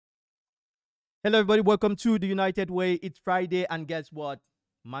Hello, everybody. Welcome to the United Way. It's Friday, and guess what?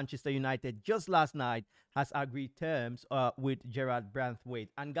 Manchester United just last night has agreed terms with Jarrad Branthwaite.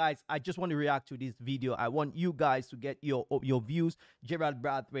 And guys, I just want to react to this video. I want you guys to get your views. Jarrad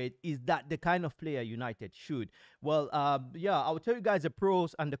Branthwaite, is that the kind of player United should? Well, yeah, I'll tell you guys the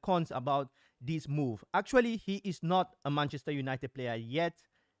pros and the cons about this move. Actually, he is not a Manchester United player yet.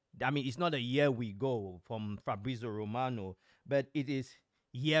 I mean, it's not a year we go from Fabrizio Romano, but it is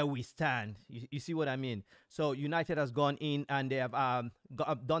here we stand. You see what I mean? So United has gone in and they have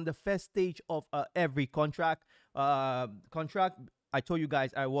done the first stage of every contract. Contract. I told you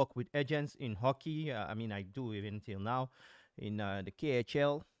guys I work with agents in hockey. I mean, I do even till now in the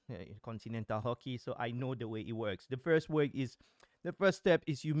KHL, Continental Hockey. So I know the way it works. The first step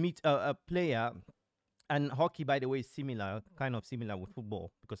is you meet a player, and hockey, by the way, is similar, kind of similar with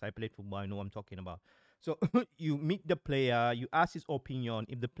football because I played football. I know what I'm talking about. So you meet the player, you ask his opinion.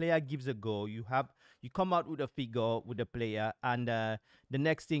 If the player gives a go, you come out with a figure with the player, and the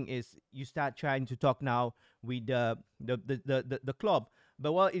next thing is you start trying to talk now with the club.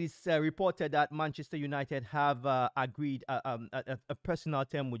 But well, it is reported that Manchester United have agreed a personal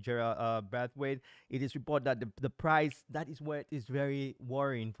term with Gerard Brathwaite. It is reported that the price, that is where it is very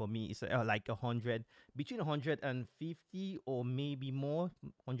worrying for me. It's like 100, between 150 or maybe more,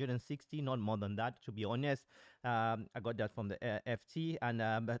 160, not more than that, to be honest. I got that from the FT,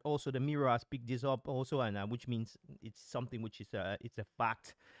 and but also the Mirror has picked this up also, and which means it's something which is it's a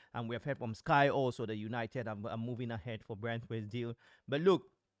fact. And we have heard from Sky also that United are moving ahead for Brentwaite's deal. But look,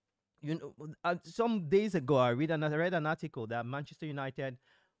 some days ago I read an article that Manchester United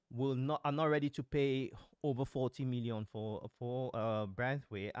will not are not ready to pay over 40 million for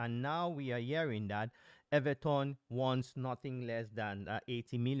Branthwaite, and now we are hearing that Everton wants nothing less than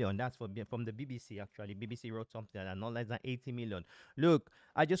 80 million. That's from the BBC. Actually, BBC wrote something like that, not less than 80 million. Look,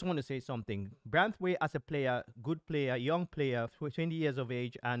 I just want to say something. Branthwaite as a player, good player, young player, 20 years of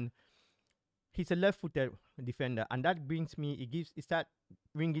age, and he's a left-footed defender, and that brings me. It start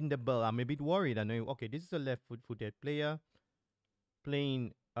ringing the bell. I'm a bit worried. I know. Okay, this is a left-footed player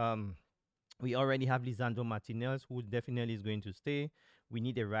playing. We already have Lisandro Martinez, who definitely is going to stay. We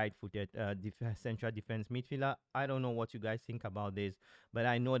need a right-footed central defense midfielder. I don't know what you guys think about this, but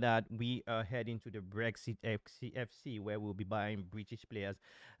I know that we are heading to the Brexit FC, where we'll be buying British players.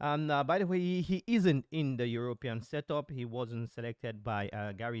 By the way, he isn't in the European setup. He wasn't selected by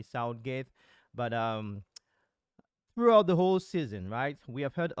Gary Southgate, but throughout the whole season, right, we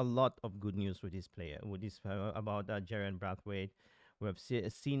have heard a lot of good news with this player, with this about Jarrad Branthwaite. We have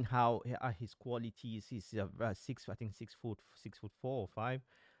seen how his qualities. He's I think 6 foot, 6'4" or 5",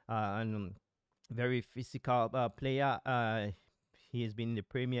 and very physical player. He has been in the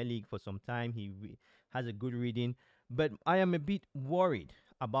Premier League for some time. Has a good reading, but I am a bit worried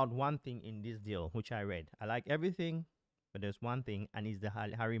about one thing in this deal, which I read. I like everything, but there's one thing, and it's the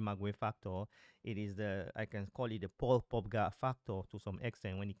Harry Maguire factor. It is I can call it the Paul Pogba factor to some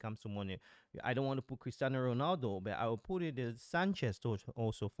extent when it comes to money. I don't want to put Cristiano Ronaldo, but I will put it the Sanchez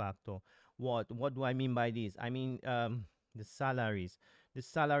also factor. What do I mean by this? I mean the salaries. The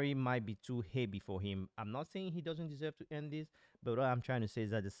salary might be too heavy for him. I'm not saying he doesn't deserve to earn this, but what I'm trying to say is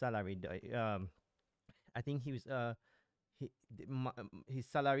that the salary. I think he was his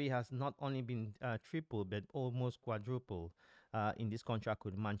salary has not only been triple but almost quadruple in this contract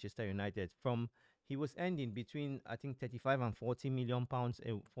with Manchester United. From he was earning between I think 35 and 40 million pounds,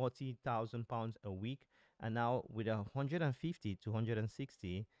 40,000 pounds a week, and now with 150 to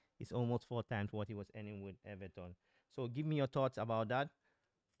 160, it's almost 4 times what he was earning with Everton. So give me your thoughts about that.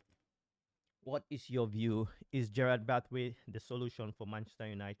 What is your view? Is Gerard Bathway the solution for Manchester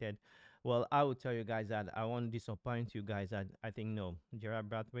United? Well, I will tell you guys that I won't disappoint you guys that I think no, Gerard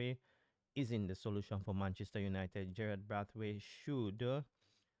Bathway isn't the solution for Manchester United. Gerard Bathway should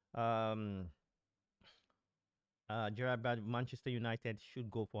um Manchester United should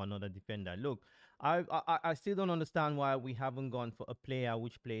go for another defender. Look, I still don't understand why we haven't gone for a player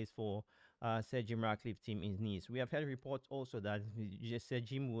which plays for Sir Jim Ratcliffe team in Nice. We have heard reports also that Sir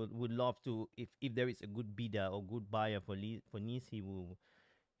Jim would love to, if there is a good bidder or good buyer for Nice, he will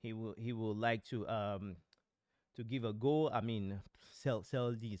like to give a go. I mean,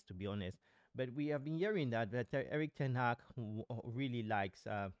 sell these, to be honest. But we have been hearing that Eric Ten Hag really likes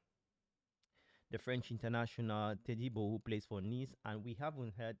the French international Tedibo, who plays for Nice, and we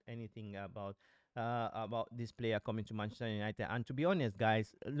haven't heard anything about this player coming to Manchester United. And to be honest,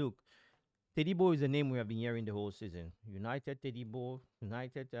 guys, look, Tedibo is a name we have been hearing the whole season. United Tedibo,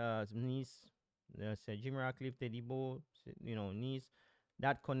 United Nice, Sir Jim Ratcliffe Tedibo, Nice.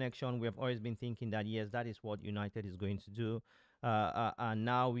 That connection, we have always been thinking that yes, that is what United is going to do. And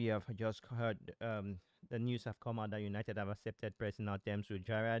now we have just heard the news have come out that United have accepted personal terms with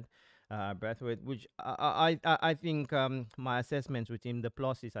Jarrad Branthwaite, which I think my assessments with him, the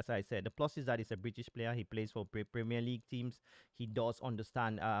pluses, as I said, the pluses that he's a British player. He plays for Premier League teams. He does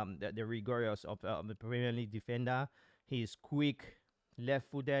understand the rigorous of the Premier League defender. He is quick,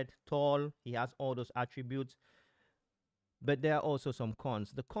 left-footed, tall. He has all those attributes. But there are also some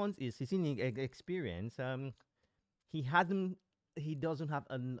cons. The cons is his inexperience. He hasn't he doesn't have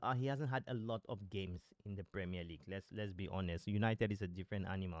he hasn't had a lot of games in the Premier League. Let's be honest. United is a different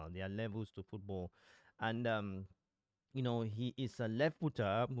animal. There are levels to football, and he is a left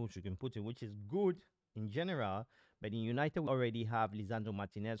footer, which you can put it, which is good in general. But in United, we already have Lisandro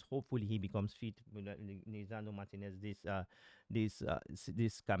Martinez. Hopefully, he becomes fit with Lisandro Martinez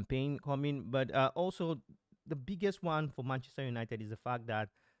this campaign coming. But also, the biggest one for Manchester United is the fact that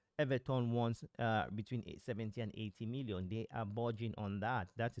Everton wants between 70 and 80 million. They are budging on that.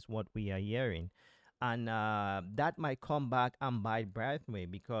 That is what we are hearing. And that might come back and bite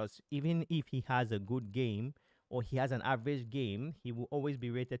Braithwaite, because even if he has a good game or he has an average game, he will always be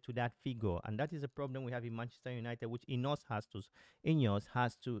rated to that figure. And that is a problem we have in Manchester United, which Ineos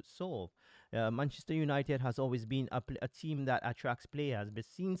has to solve. Manchester United has always been a team that attracts players, but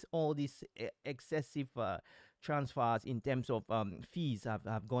since all these excessive transfers in terms of fees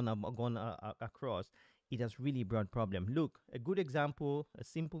have gone across, it has really brought problem. Look, a good example, a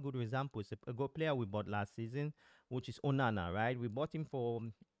simple good example is a good player we bought last season, which is Onana, right? We bought him for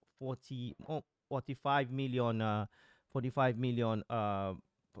 45 million, 45 million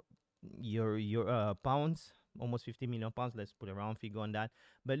pounds, almost 50 million pounds. Let's put a round figure on that.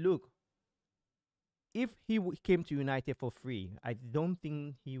 But look, if he came to United for free, I don't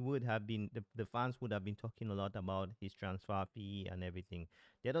think he would have been, the fans would have been talking a lot about his transfer fee and everything.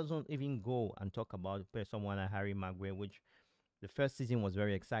 They doesn't even go and talk about someone like Harry Maguire, which the first season was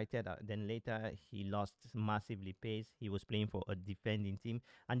very excited. Then later he lost massively pace. He was playing for a defending team.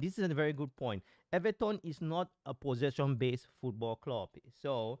 And this is a very good point. Everton is not a possession-based football club.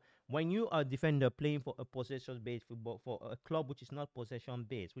 So when you are a defender playing for a possession-based football, for a club which is not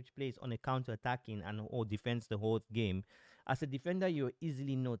possession-based, which plays on a counter-attacking and or defends the whole game, as a defender, you're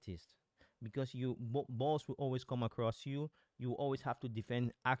easily noticed, because balls will always come across you. You always have to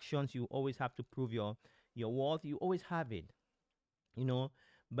defend actions. You always have to prove your worth. You always have it, you know.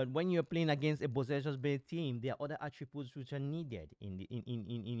 But when you're playing against a possession-based team, there are other attributes which are needed in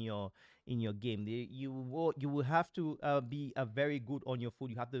your game. You will have to be very good on your foot.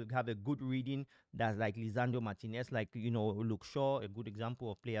 You have to have a good reading. That's like Lisandro Martinez, like Luke Shaw, a good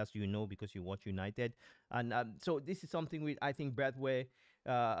example of players because you watch United. And so this is something I think Braithwaite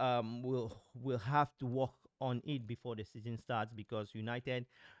will have to work on it before the season starts, because United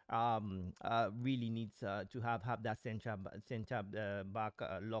really needs to have that center back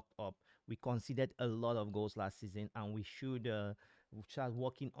locked up. We conceded a lot of goals last season, and we should start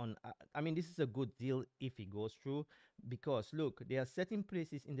working on. I mean, this is a good deal if it goes through, because look, there are certain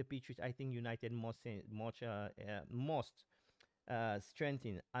places in the pitch which I think United must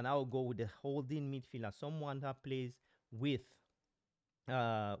strengthen, and I'll go with the holding midfielder, someone that plays with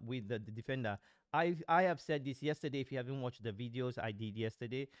the defender. I have said this yesterday. If you haven't watched the videos I did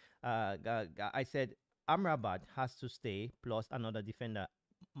yesterday, I said Amrabat has to stay plus another defender.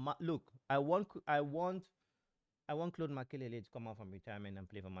 Look, I want Claude Makelele to come out from retirement and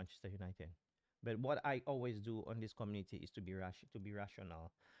play for Manchester United. But what I always do on this community is to be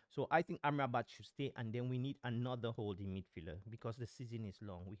rational. So I think Amrabat should stay, and then we need another holding midfielder, because the season is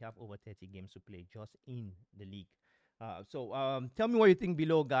long. We have over 30 games to play just in the league. So tell me what you think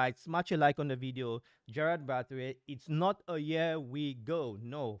below, guys. Smash a like on the video. Jarrad Branthwaite, it's not a year we go.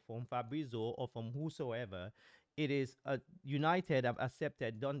 No, from Fabrizio or from whosoever. It is United have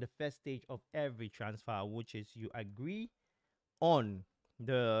done the first stage of every transfer, which is you agree on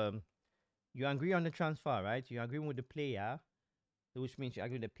the transfer, right? You agree with the player, which means you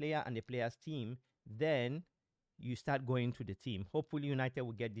agree with the player and the player's team. Then you start going to the team. Hopefully United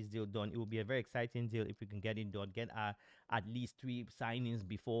will get this deal done. It will be a very exciting deal if we can get it done. Get at least 3 signings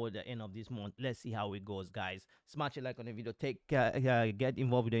before the end of this month. Let's see how it goes, guys. Smash a like on the video. Get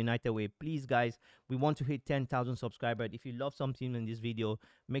involved with the United way. Please, guys, we want to hit 10,000 subscribers. If you love something in this video,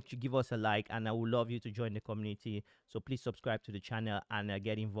 make sure you give us a like, and I would love you to join the community. So please subscribe to the channel and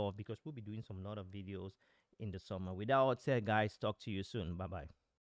get involved, because we'll be doing some lot of videos in the summer. With that said, guys, talk to you soon. Bye-bye.